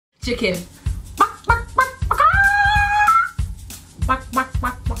Chicken. I'm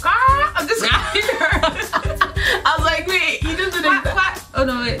just I was like, wait, you just did it. Oh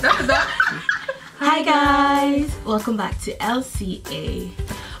no, wait, that's that. Hi guys, welcome back to LCA.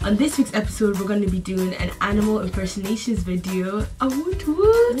 On this week's episode, we're going to be doing an animal impersonations video.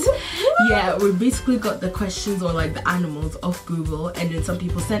 Yeah, we basically got the questions or like the animals off Google, and then some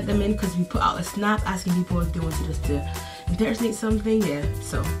people sent them in because we put out a snap asking people if they wanted us to impersonate something. Yeah,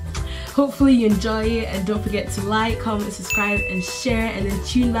 so hopefully you enjoy it, and don't forget to like, comment, subscribe, and share, and then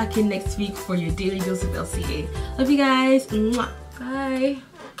tune back in next week for your daily dose of LCA. Love you guys. Mwah. Bye.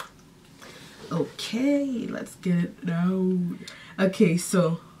 Okay, let's get it down. Okay,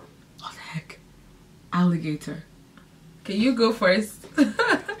 so what the heck? Alligator. Okay, you go first.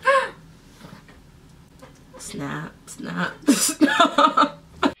 Snap, snap, snap.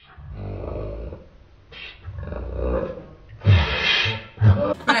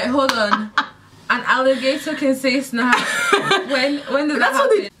 Alright, hold on. An alligator can say snap. When did that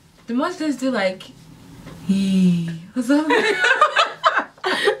happen? The monsters do like hee or something.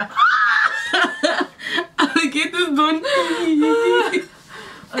 Alligators don't hee.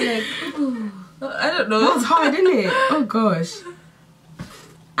 Or like, ooh. I don't know. That's hard, isn't it? Oh gosh.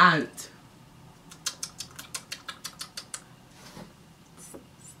 Ant.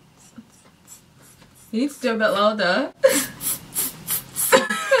 You need to do a bit louder.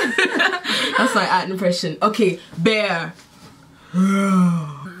 That's my ant impression. Okay, bear.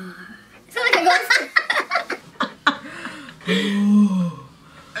 It's like a ghost.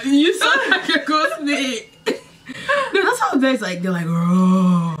 You sound like a ghost snake. No, that's how bears like. They're like,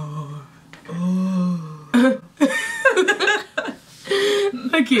 roar.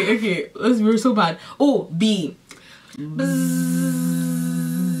 Okay, we're so bad. Oh, bee. Bzzz.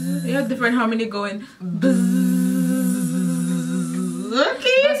 You have different harmony going. Bzzz.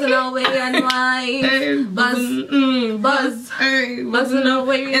 Okay. Buzzing away in life. Buzz. Buzz. Buzzing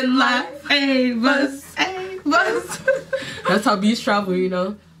away in life. Hey, buzz. Hey, buzz. That's how bees travel, you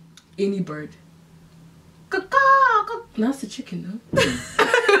know. Any bird. That's the chicken, though.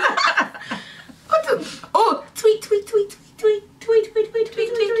 What the? Oh, tweet, tweet, tweet, tweet, tweet, tweet, tweet, tweet,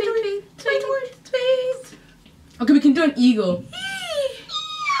 tweet, tweet, tweet, tweet, tweet. Okay, we can do an eagle.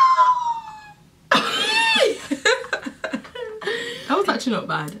 That was actually not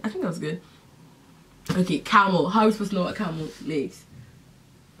bad. I think that was good. Okay, camel. How are we supposed to know what a camel makes?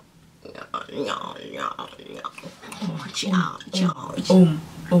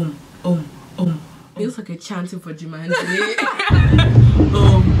 Feels like a chanting for Jumanji.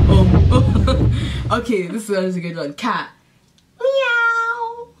 Okay, this one is a good one. Cat.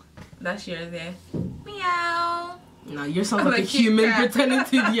 Meow. That's yours there. Meow. No, you sound like a human cat pretending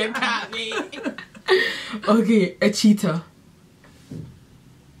to be a cat, mate. Okay, a cheetah.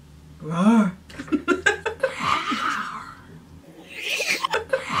 Roar. What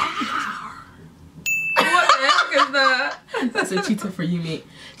the heck is that? That's a cheetah for you, mate.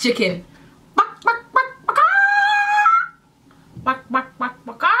 Chicken.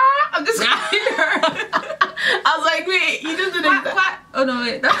 I'm just kidding her. I was like, wait, you just did it. Oh no,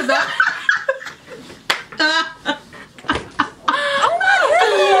 wait, that's that. No.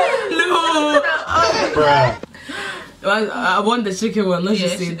 I want the chicken one. Let's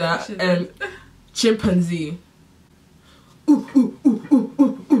just say that. Chimpanzee.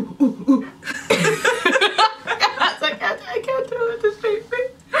 I can't do it this way.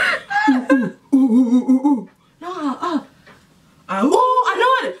 No. Oh, I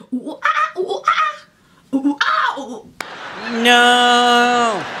know it.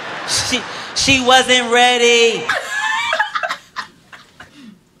 No, she wasn't ready.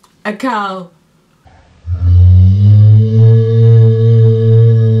 A cow.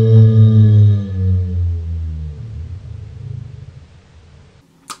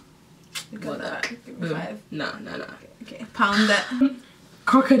 You got that. Give me 5. No. Okay, pound that.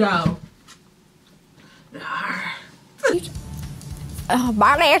 Crocodile.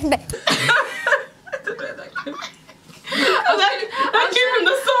 Bỏ lẹ đi. That came from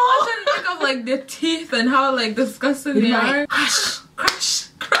the soul. I didn't think of like their teeth and how like disgusting they are. Crash, crash,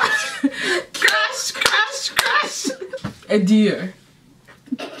 crash, crash, crash, crash. A deer.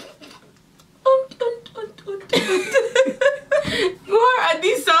 Where are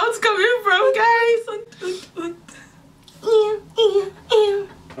these sounds coming from, guys?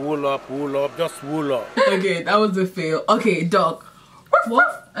 Wool up, just wool up. Okay, that was a fail. Okay, dog.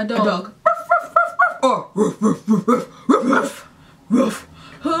 What? A dog. Oh, ruff, ruff, ruff, ruff, ruff, ruff.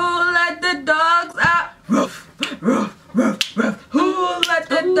 Who let the dogs out? Ruff, ruff, ruff, ruff. Who let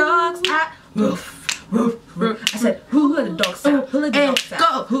the dogs out? Ruff, ruff, ruff. I said, who let the dogs out? Who Pull it Hey, out.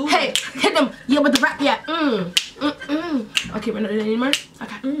 go. Pull Hey, it. hit them. Yeah, with the rap. Yeah. Okay, we're not doing it anymore.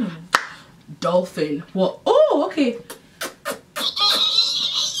 Okay. Dolphin. What? Oh, okay.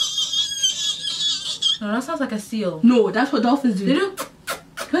 No, that sounds like a seal. No, that's what dolphins do. They do?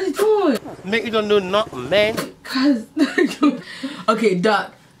 What are you doing? Make you don't know nothing, man. Cause. Okay,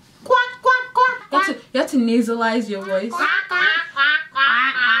 duck. Quack, quack, quack, quack. You have to nasalize your voice.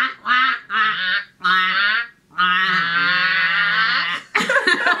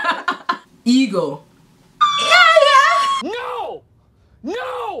 Eagle. No!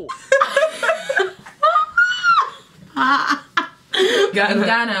 No! In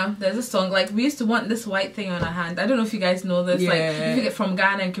Ghana, there's a song like we used to want this white thing on our hand. I don't know if you guys know this. Like if you get from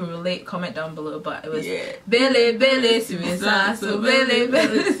Ghana and can relate, comment down below. But it was Bele Bele Sumisaso Bele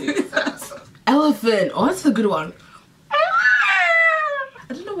Bele Sumisaso. Elephant. Oh, that's a good one.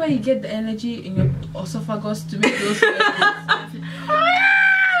 I don't know where you get the energy in your esophagus to make those noises.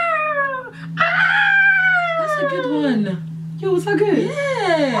 That's a good one. Yo, what's that good?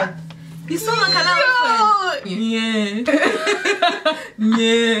 Yeah. You sound like an elephant. Yeah.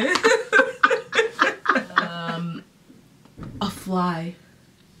 Yeah. A fly.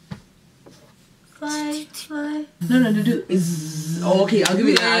 Fly. No, do. Oh, okay, I'll give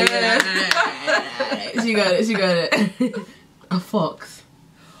you that. She got it. A fox.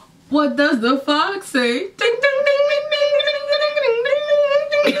 What does the fox say? Ding, ding, ding, ding, ding, ding, ding, ding, ding,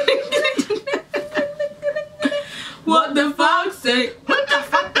 ding. What the fox say?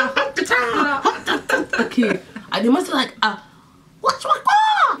 Okay, they must be like what?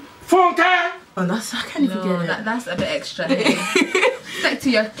 Funky! Oh, that's I can't even No, get it. that's a bit extra. Stick to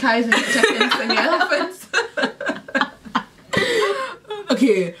your cows and your chickens and your elephants.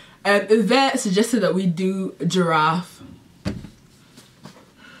 Okay, that suggested that we do giraffe.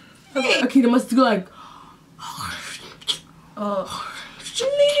 Okay, they must go like. Oh.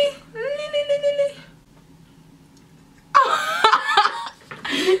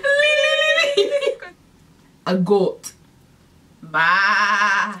 A goat.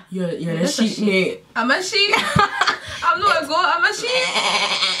 Bah. You're a That's a sheep, sheep. mate. I'm a sheep. I'm not a goat, I'm a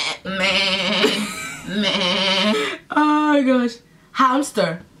sheep. Meh. Meh. Oh my gosh.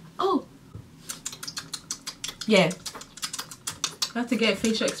 Hamster. Oh. Yeah. You have to get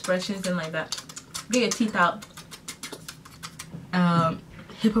facial expressions in like that. Get your teeth out.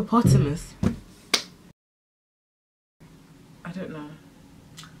 Hippopotamus. I don't know.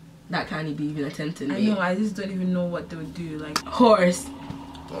 That can't be even attempted. I know, I just don't even know what they would do. Like Horse.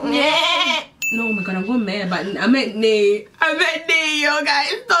 Yeah. No, oh my god, I'm going mad, but I meant nay. Yo,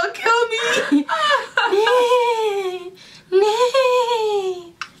 guys, don't kill me.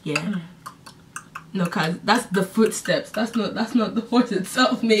 Yeah. No, cause that's the footsteps. That's not the horse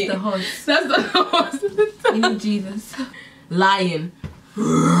itself, mate. the horse. That's not the horse itself. You need Jesus. Lion.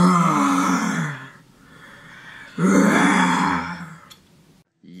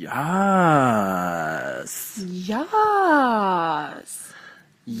 Yes. Yes.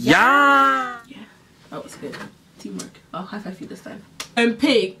 Yeah. Yeah, that was good. Teamwork. I'll high five you this time. And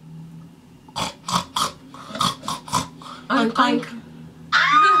pig. Oink, oink.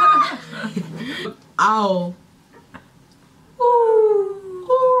 Owl.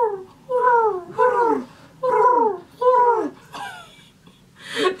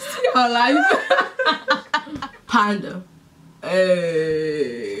 See our life. Panda.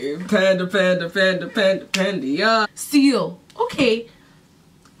 Hey, panda, yeah. Seal. Okay.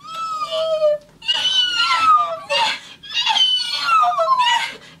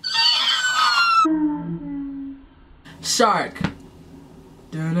 Shark.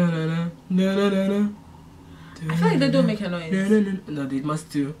 I feel like they don't make a noise. No, they must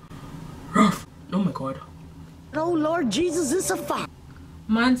do. Ruff. Oh my god. Oh Lord Jesus, it's a fox.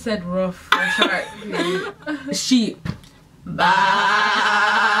 Man said rough for shark. Sheep. Bah.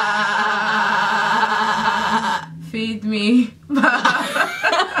 Feed me.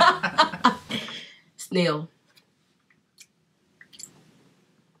 Snail.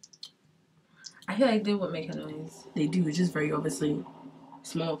 I feel like they would make a noise. They do. It's just very obviously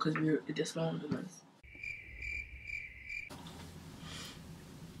small because they're smaller than us.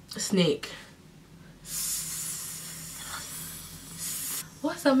 Snake.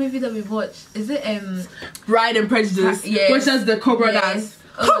 What's that movie that we watched? Is it Pride and Prejudice. Yes. Which has the cobra yes. dance.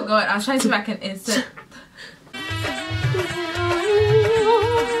 Oh my god, I'll try to see if I can insert.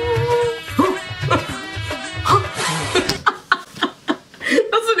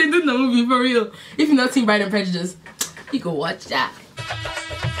 That's what they did in the movie, for real. If you've not seen Pride and Prejudice, you go watch that.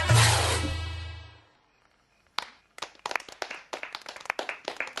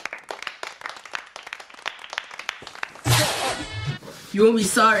 You won't be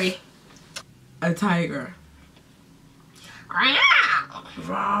sorry. A tiger.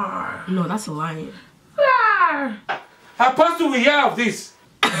 Rawr. No, that's a lion. Rawr. Apostle, we hear of this.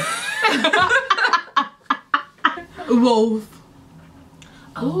 Wolf.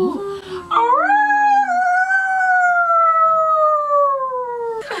 Oh.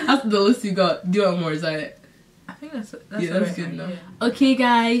 That's the list you got. Do you want more? Is that it? I think that's Yeah, that's good enough. Okay,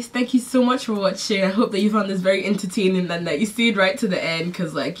 guys, thank you so much for watching. I hope that you found this very entertaining and that you stayed right to the end,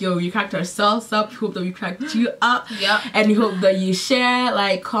 because like, yo, you cracked ourselves up. We hope that we cracked you up. Yeah. And we hope that you share,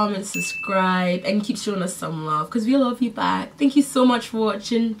 like, comment, subscribe, and keep showing us some love, because we love you back. Thank you so much for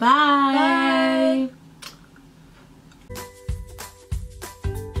watching. Bye.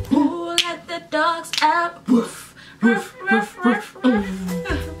 Who let the dogs out? Woof. Woof. Woof. Woof. Meow.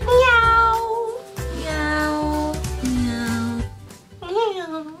 Meow. Meow.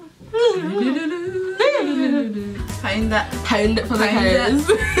 Find that. Pound it for the Pound cows.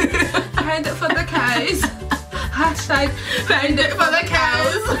 Find it for the cows. Hashtag find it for the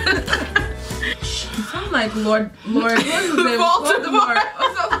cows. You sound like Lord what's his name? Voldemort. Or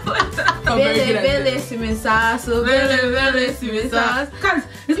something like that. I'm very good at Billy, Simisasu, Billy, Simisasu. Guys,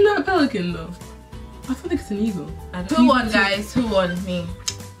 isn't that a pelican though? I feel like it's an eagle. Who won, guys? Who won? Me.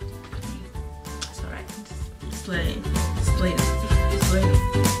 It's alright. Slay. Slay. Slay. Slay.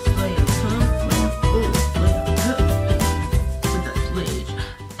 With that slay.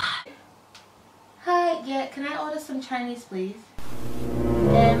 Hi, yeah, can I order some Chinese, please?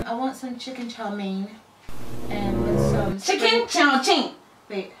 I want some chicken chow mein. With some Chicken chow ching.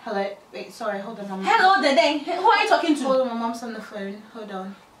 Wait, hello. Wait, sorry, hold on. Hello, Dede. Who are you talking to? Hold on, my mom's on the phone. Hold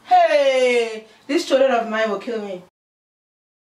on. Hey, this children of mine will kill me.